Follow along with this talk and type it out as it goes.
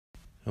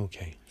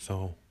Okay,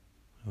 so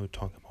I would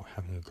talk about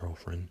having a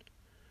girlfriend.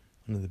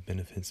 One of the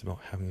benefits about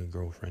having a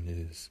girlfriend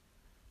is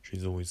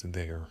she's always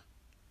there,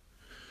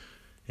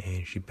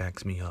 and she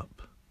backs me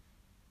up.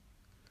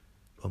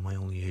 But my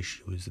only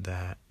issue is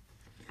that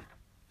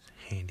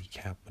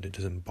handicap, but it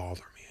doesn't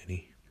bother me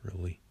any,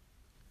 really.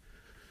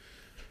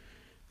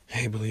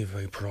 I believe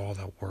if I put all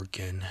that work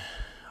in,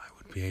 I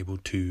would be able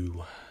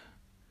to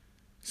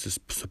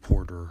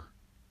support her.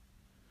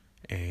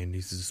 And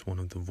this is one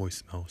of the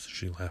voicemails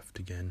she left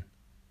again.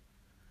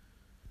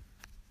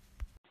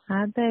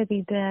 Hi,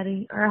 baby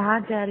daddy, or hi,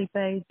 daddy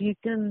babe. You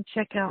can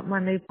check out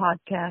my new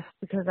podcast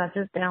because I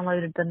just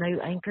downloaded the new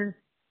Anchor.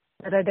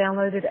 But I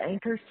downloaded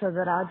Anchor so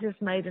that I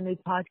just made a new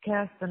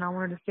podcast, and I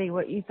wanted to see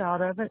what you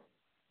thought of it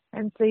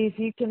and see if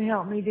you can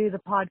help me do the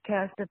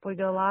podcast if we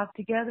go live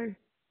together.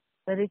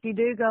 But if you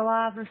do go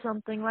live or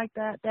something like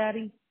that,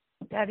 daddy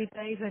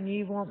babe, and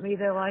you want me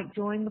to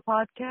join the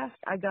podcast,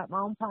 I got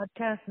my own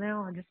podcast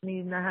now. I just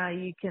need to know how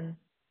you can.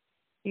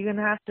 You're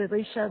going to have to at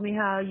least show me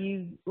how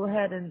you go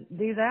ahead and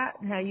do that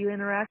and how you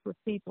interact with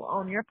people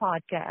on your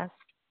podcast.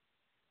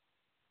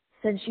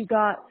 Since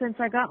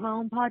I got my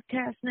own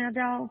podcast now,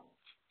 doll,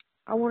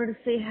 I wanted to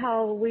see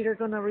how we are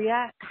going to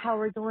react, how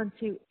we're going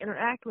to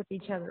interact with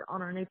each other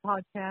on our new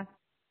podcast.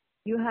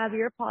 You have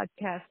your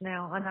podcast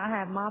now, and I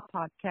have my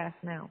podcast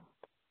now.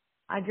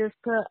 I just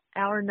put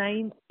our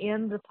name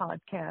in the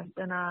podcast,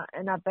 and I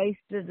based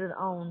it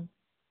on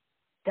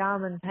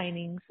diamond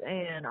paintings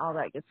and all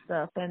that good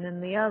stuff. And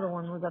then the other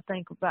one was, I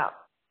think, about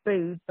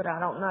food, but I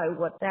don't know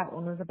what that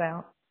one was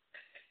about.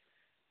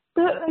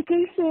 But like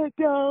I said,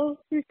 y'all,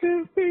 you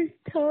can please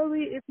tell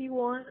me if you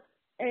want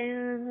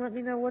and let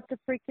me know what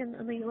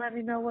let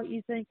me know what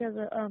you think of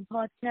the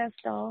podcast,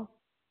 doll.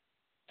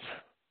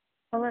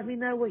 Or let me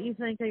know what you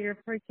think of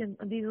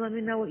let me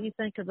know what you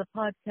think of the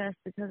podcast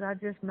because I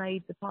just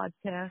made the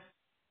podcast.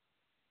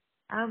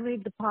 I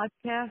made the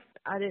podcast.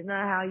 I didn't know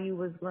how you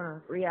was going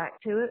to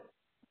react to it.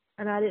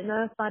 And I didn't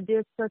know if I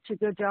did such a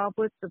good job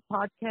with the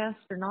podcast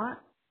or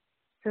not.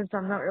 Since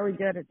I'm not really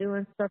good at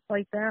doing stuff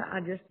like that, I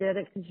just did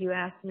it because you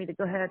asked me to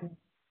go ahead and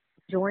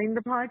join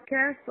the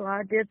podcast. So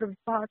I did the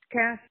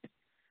podcast.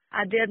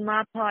 I did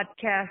my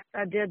podcast.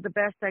 I did the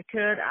best I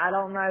could. I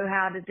don't know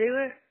how to do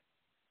it,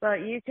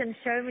 but you can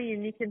show me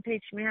and you can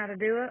teach me how to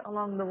do it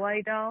along the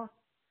way, doll.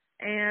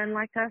 And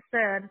like I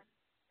said,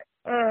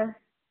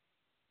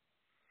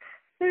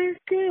 it's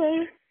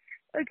good.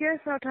 I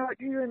guess I'll talk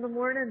to you in the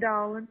morning,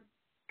 darling.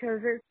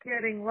 Because it's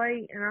getting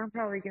late, and I'm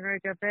probably going to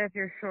go to bed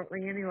here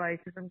shortly anyway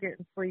because I'm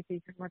getting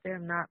sleepy because my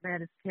damn night med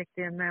has kicked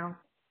in now.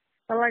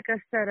 But like I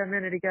said a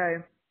minute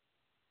ago,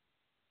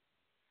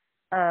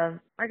 I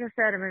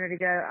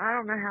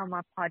don't know how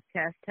my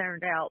podcast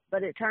turned out,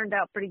 but it turned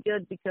out pretty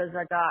good because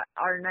I got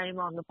our name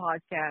on the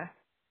podcast.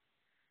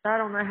 I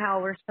don't know how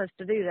we're supposed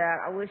to do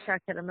that. I wish I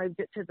could have moved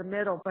it to the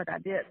middle, but I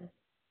didn't.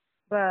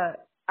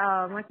 But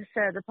like I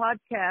said, the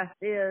podcast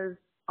is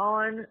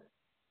on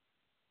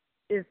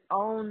the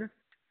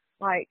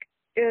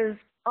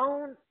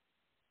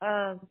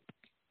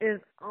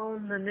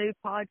new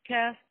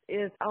podcast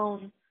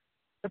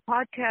the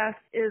podcast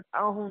is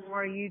on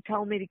where you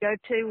told me to go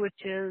to,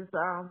 which is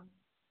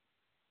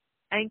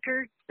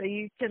Anchor. So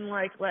you can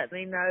let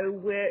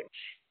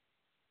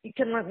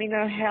me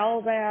know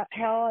how I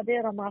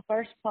did on my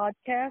first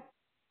podcast.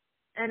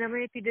 And I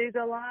mean, if you do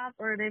go live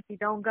or if you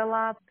don't go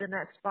live, then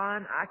that's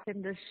fine. I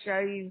can just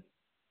tell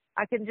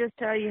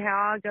you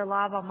how I go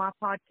live on my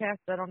podcast.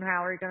 I don't know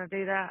how we're going to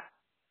do that.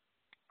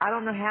 I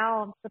don't know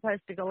how I'm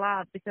supposed to go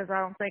live because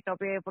I don't think I'll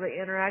be able to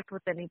interact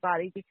with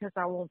anybody because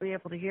I won't be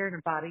able to hear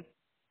anybody.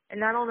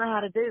 And I don't know how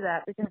to do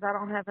that because I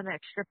don't have an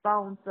extra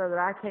phone so that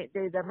I can't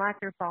do the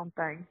microphone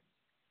thing.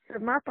 So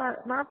my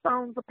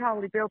phones are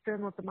probably built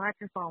in with the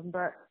microphone,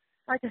 but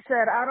like I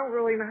said, I don't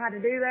really know how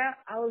to do that.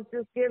 I was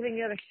just giving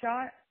it a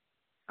shot.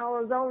 I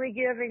was only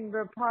giving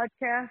the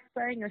podcast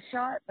thing a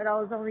shot, but I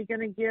was only going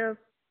to give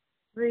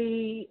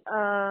the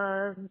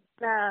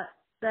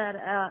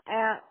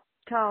app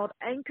called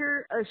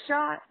Anchor a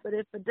shot. But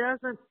if it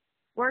doesn't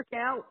work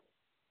out,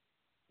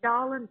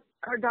 darling,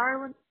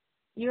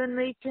 you and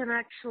me can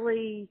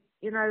actually,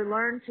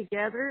 learn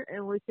together,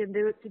 and we can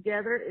do it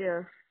together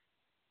if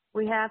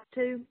we have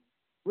to.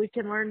 We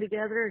can learn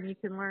together, and you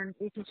can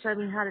show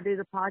me how to do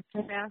the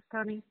podcast,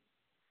 honey.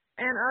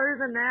 And other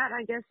than that,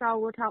 I guess I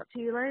will talk to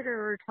you later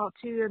or talk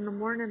to you in the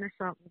morning or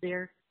something,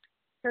 dear.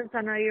 Since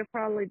I know you'll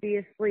probably be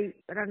asleep,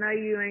 but I know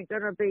you ain't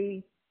going to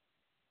be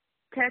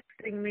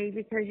texting me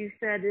because you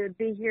said it'd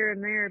be here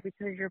and there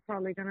because you're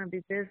probably going to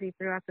be busy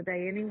throughout the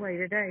day anyway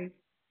today.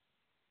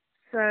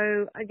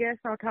 So I guess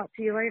I'll talk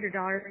to you later,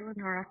 darling.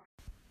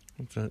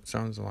 So it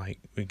sounds like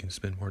we can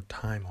spend more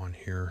time on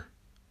here.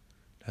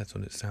 That's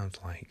what it sounds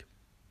like.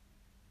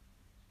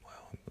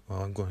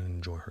 Well, I'm going to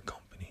enjoy her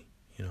company,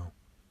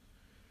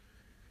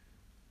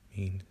 I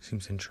mean, it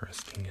seems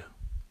interesting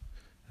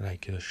that I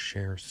could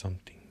share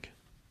something.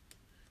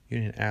 You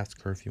didn't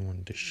ask her if you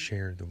wanted to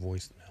share the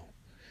voicemail.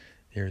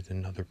 There's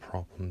another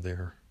problem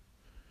there.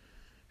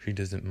 She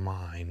doesn't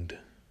mind.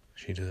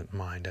 She doesn't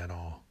mind at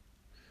all.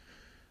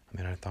 I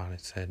mean, I thought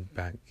it said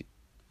back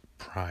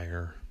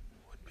prior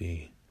would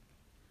be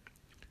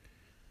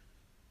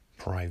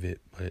private,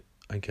 but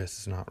I guess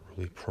it's not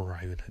really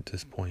private at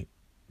this point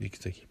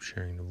because I keep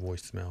sharing the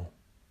voicemail.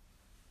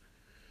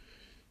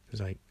 It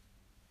was like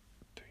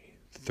the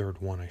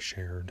third one I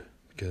shared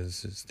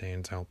because it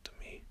stands out to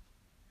me.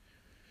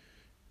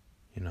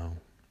 You know,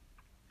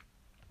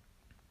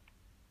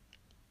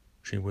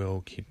 she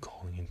will keep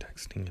calling and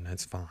texting, and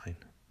that's fine.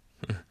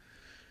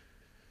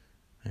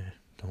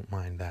 Don't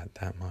mind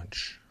that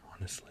much,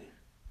 honestly.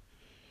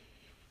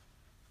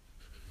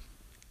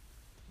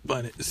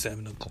 But at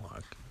 7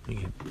 o'clock, we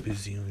get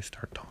busy and we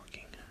start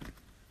talking.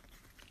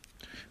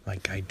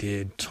 Like I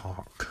did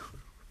talk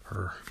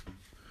her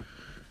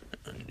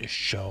on the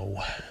show,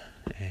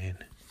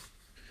 and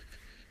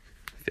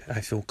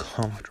I feel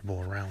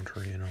comfortable around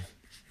her, you know.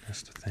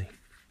 That's the thing.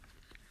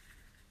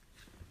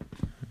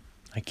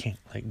 I can't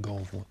let go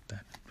of what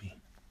that would be.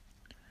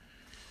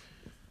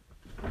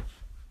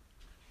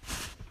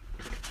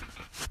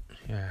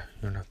 Yeah,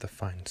 you're gonna have to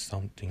find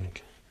something.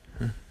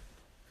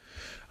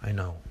 I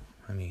know.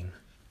 I mean,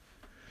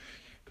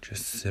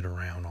 just sit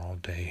around all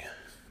day.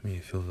 I mean,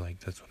 it feels like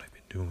that's what I've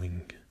been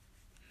doing.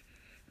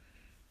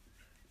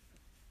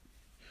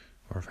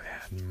 Or if I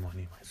had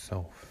money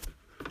myself,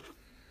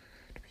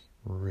 to be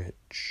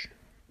rich.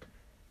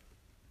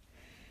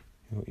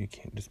 You know, you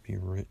can't just be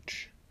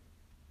rich.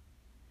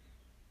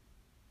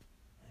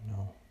 I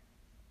know.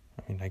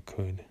 I mean, I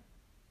could.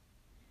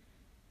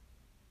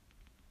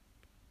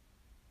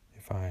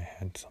 If I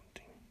had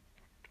something.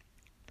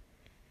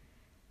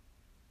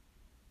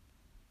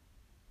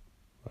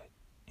 But,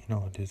 you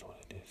know, it is what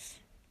it is.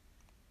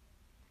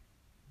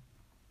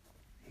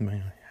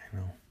 Man, I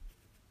know.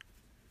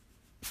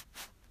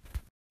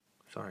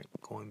 Sorry,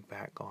 going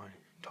back on,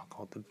 talk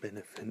all the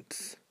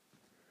benefits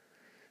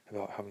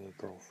about having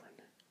a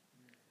girlfriend.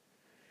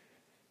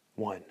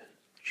 1,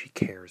 she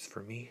cares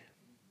for me.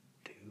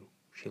 2,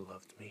 she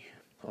loves me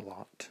a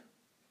lot.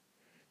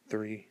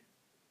 3,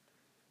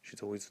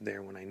 she's always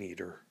there when I need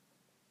her.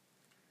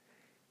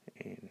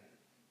 And,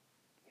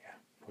 yeah,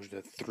 those are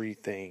the 3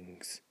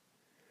 things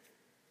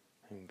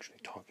I'm actually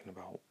talking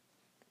about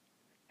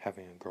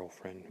having a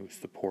girlfriend who's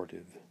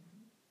supportive.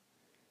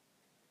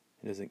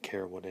 He doesn't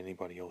care what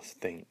anybody else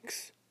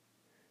thinks,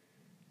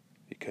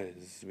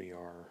 because we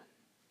are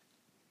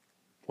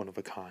one of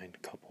a kind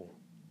couple.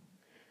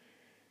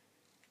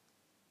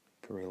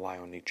 Can rely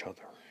on each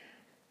other.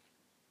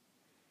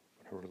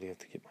 But I really have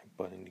to get my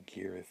butt into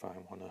gear if I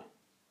want to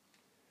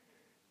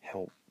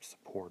help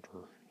support her,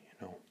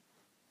 you know.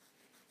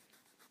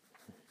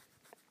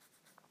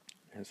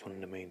 And it's one of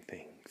the main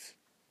things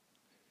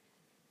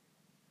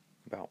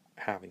about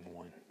having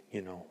one,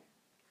 you know.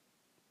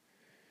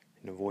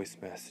 In the voice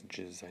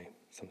messages,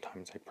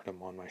 sometimes I put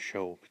them on my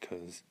show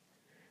because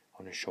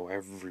I want to show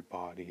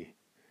everybody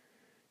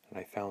that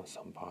I found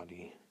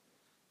somebody.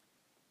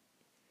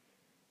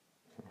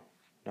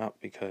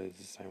 Not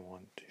because I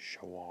want to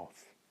show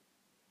off.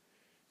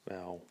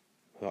 Well,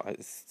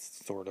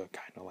 it's sort of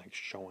kind of like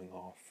showing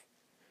off.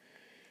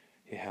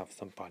 You have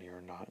somebody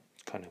or not,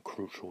 it's kind of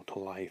crucial to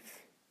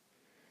life.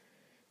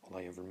 Will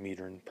I ever meet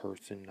her in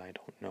person? I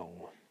don't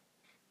know.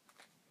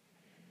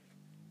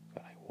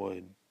 But I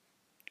would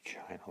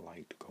kind of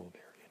like to go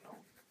there, you know.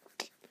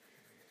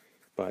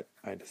 But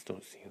I just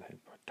don't see that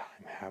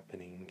time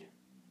happening.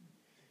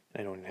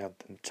 I don't have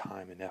the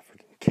time and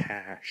effort and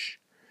cash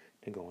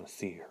to go and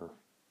see her.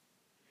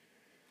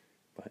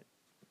 But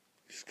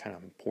it's kind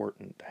of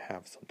important to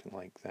have something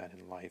like that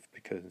in life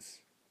because it's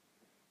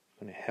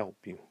going to help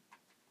you.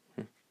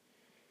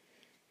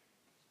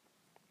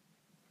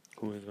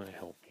 Who is going to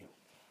help you?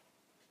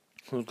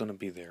 Who's going to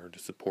be there to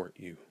support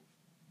you?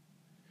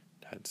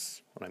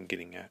 That's what I'm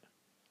getting at.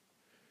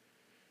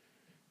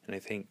 And I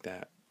think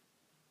that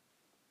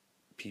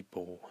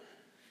people,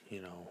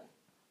 you know,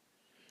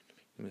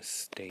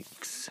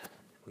 mistakes.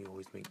 We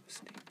always make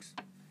mistakes.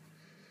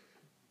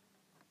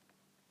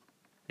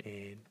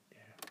 And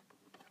yeah.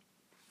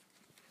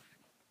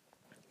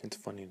 It's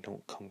funny,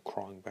 don't come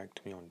crawling back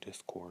to me on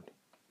Discord.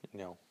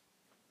 No,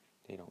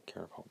 they don't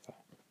care about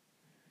that.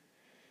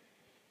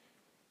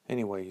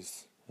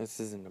 Anyways, this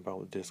isn't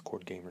about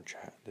Discord Gamer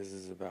Chat. This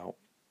is about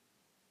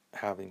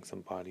having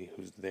somebody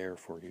who's there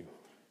for you,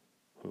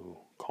 who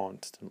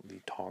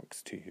constantly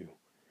talks to you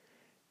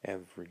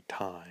every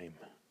time.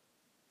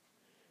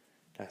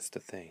 That's the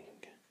thing.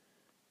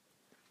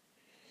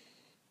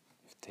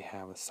 If they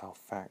have a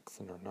South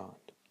Faxon or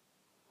not.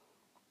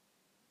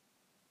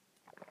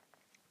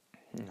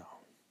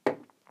 No.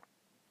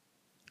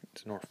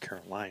 It's North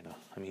Carolina.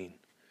 I mean,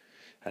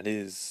 that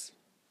is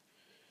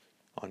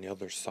on the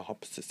other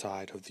opposite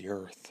side of the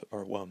earth,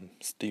 or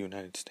it's the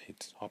United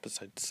States,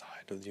 opposite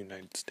side of the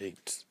United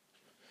States.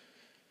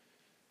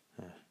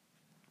 I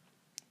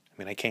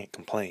mean, I can't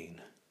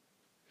complain.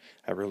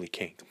 I really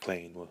can't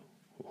complain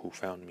who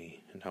found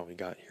me and how we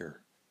got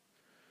here.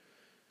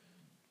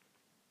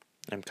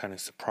 I'm kind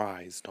of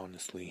surprised,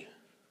 honestly,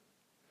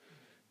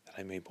 that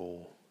I'm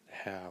able to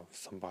have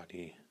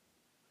somebody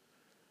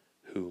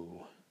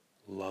who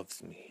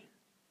loves me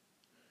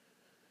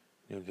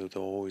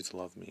they'll always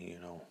love me,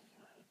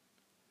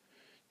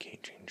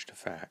 Can't change the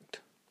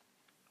fact.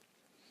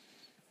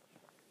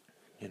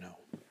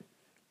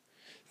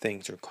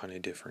 Things are kind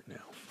of different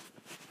now.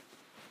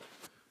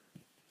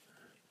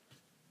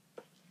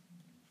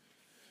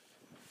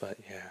 But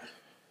yeah,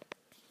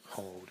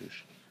 how old is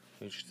she?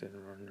 She said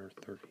around her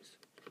 30s.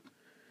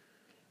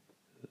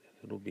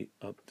 It'll be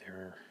up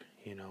there,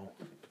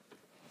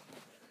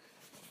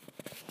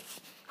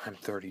 I'm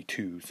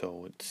 32,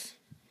 so it's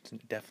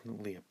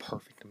definitely a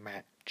perfect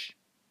match,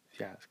 if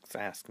you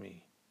ask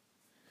me.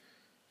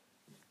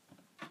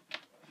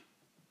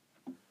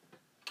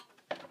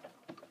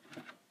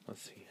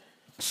 Let's see.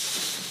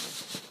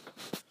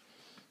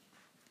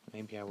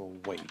 Maybe I will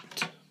wait,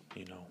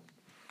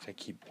 I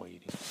keep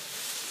waiting.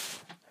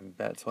 And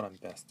that's what I'm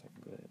best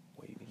at, good at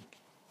waiting.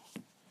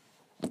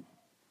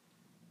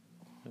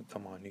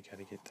 Come on, you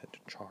gotta get that to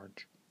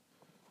charge.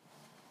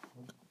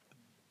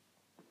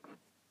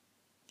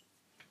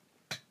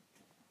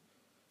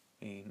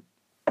 And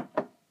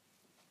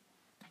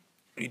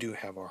we do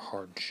have our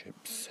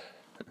hardships.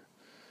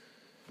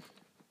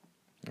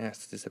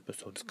 Yes, this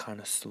episode is kind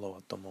of slow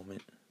at the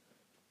moment,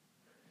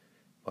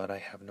 but I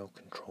have no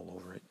control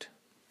over it.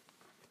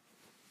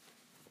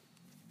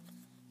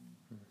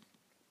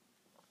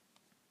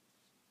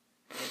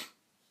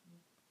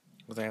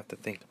 Because I have to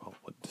think about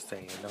what to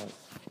say. I don't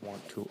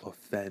want to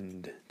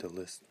offend the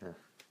listener.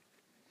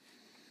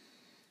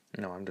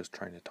 No, I'm just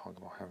trying to talk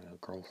about having a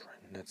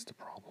girlfriend. That's the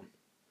problem.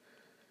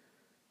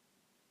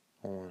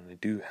 Well, when I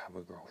do have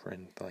a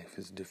girlfriend, life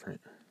is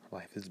different.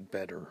 Life is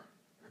better.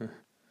 And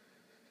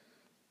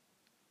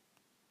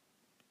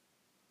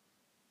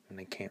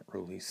I can't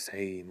really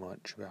say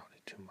much about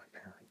it to my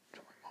parents, to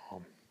my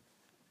mom.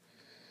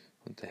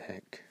 What the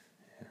heck?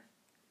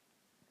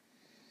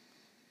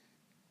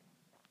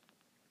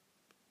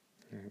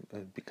 Yeah.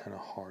 It'd be kind of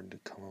hard to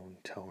come out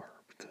and tell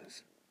her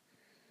because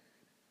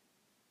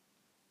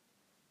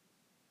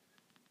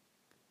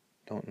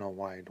don't know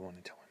why I'd want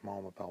to tell my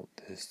mom about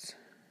this.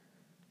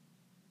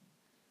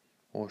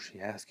 Well, if she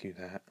asks you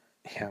that,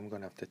 yeah, I'm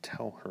going to have to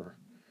tell her.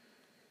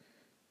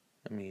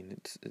 I mean,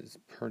 it's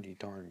pretty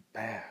darn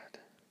bad.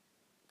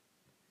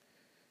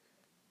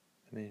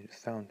 I mean, I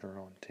found her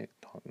on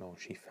TikTok. No,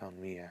 she found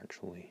me,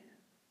 actually.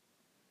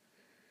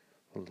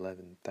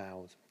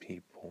 11,000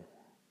 people.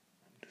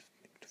 I just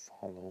need to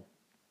follow.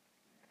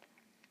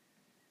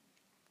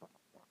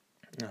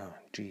 Oh,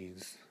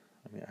 jeez.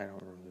 I mean, I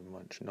don't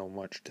really know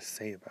much to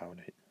say about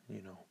it,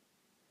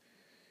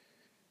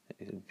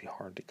 It'd be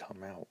hard to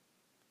come out.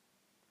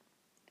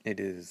 It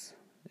is.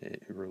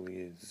 It really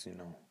is,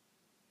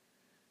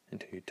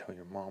 Until you tell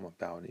your mom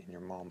about it, and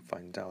your mom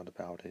finds out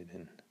about it,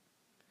 and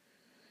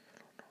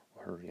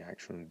what her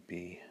reaction would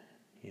be,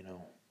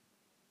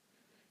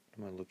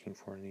 Am I looking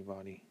for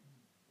anybody?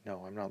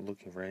 No, I'm not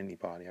looking for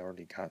anybody. I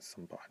already got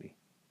somebody.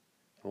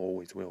 I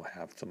always will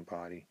have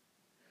somebody.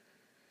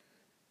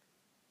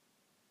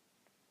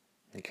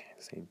 I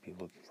can't say be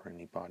looking for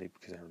anybody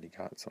because I already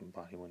got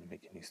somebody. It wouldn't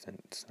make any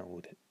sense, now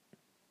would it?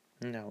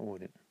 No, it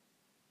wouldn't.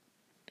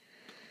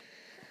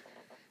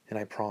 And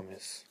I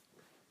promise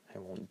I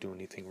won't do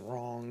anything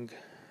wrong.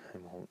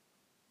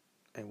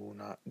 I will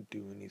not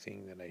do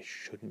anything that I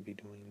shouldn't be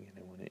doing, and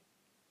I wouldn't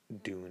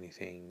do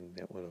anything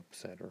that would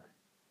upset her.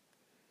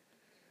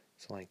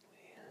 It's likely.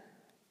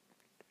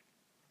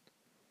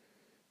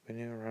 But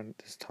around at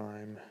this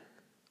time,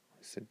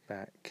 I sit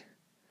back.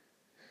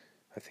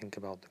 I think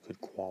about the good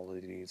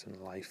qualities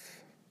in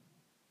life.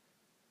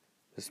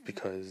 Just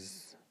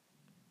because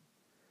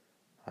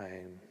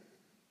I'm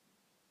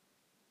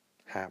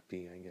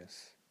happy, I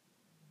guess.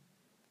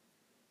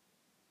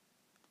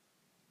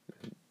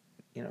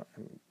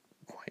 I'm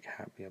quite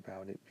happy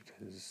about it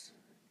because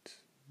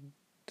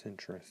it's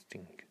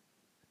interesting.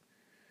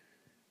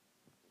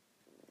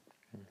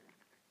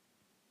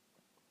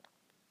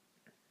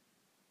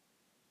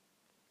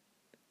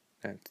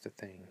 That's the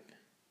thing.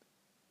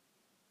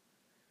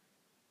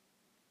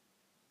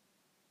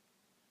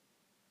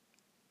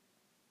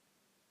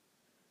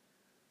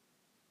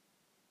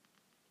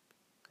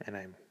 And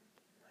I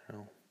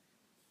don't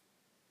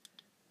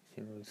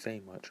really say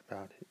much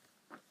about it.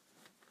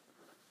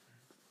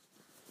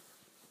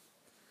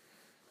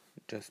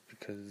 Just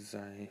because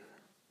I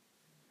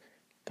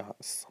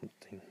got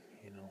something,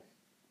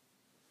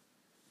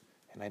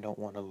 And I don't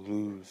want to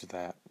lose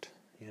that,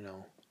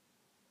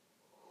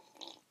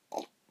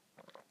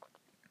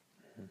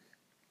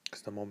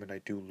 Because the moment I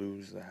do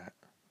lose that,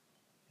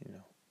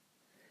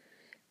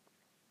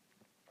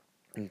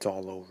 it's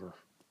all over.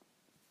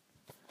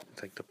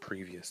 It's like the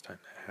previous time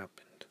that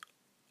happened.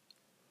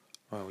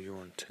 Oh, you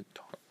were on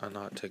TikTok.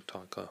 Not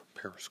TikTok,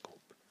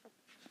 Periscope.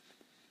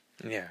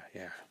 Yeah.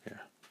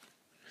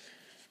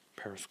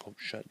 Periscope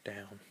shut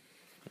down.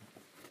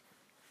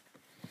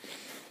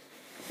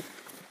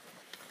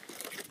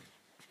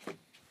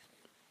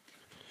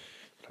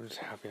 I'm just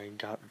happy I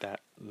got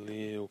that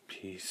little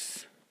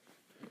piece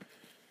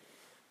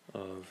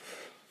of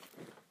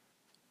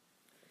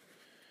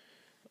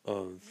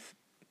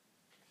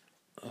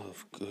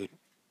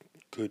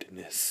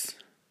goodness,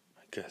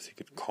 I guess you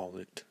could call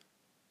it.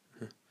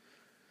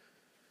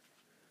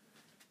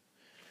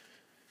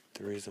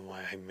 The reason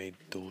why I made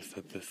this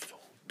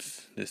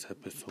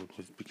episode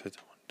was because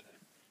I wanted to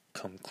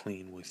come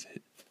clean with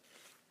it.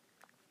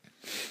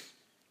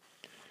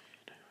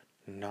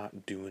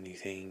 Not do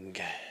anything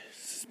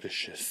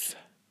suspicious.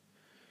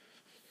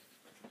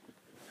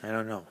 I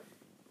don't know.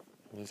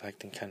 I was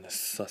acting kind of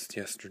sus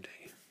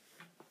yesterday.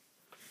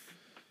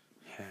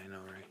 Yeah, I know,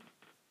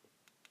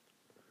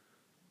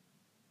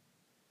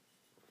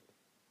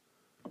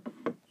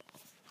 right?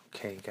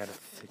 Okay, gotta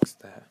fix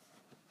that.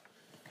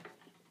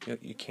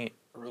 You can't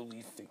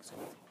really fix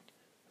anything.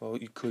 Well,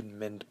 you could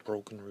mend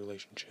broken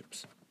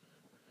relationships.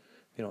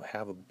 You don't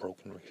have a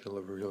broken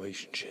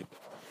relationship.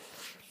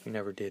 You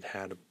never did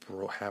have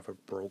a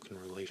broken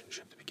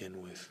relationship to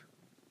begin with.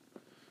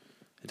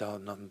 It's all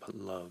nothing but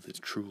love. It's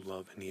true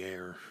love in the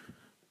air.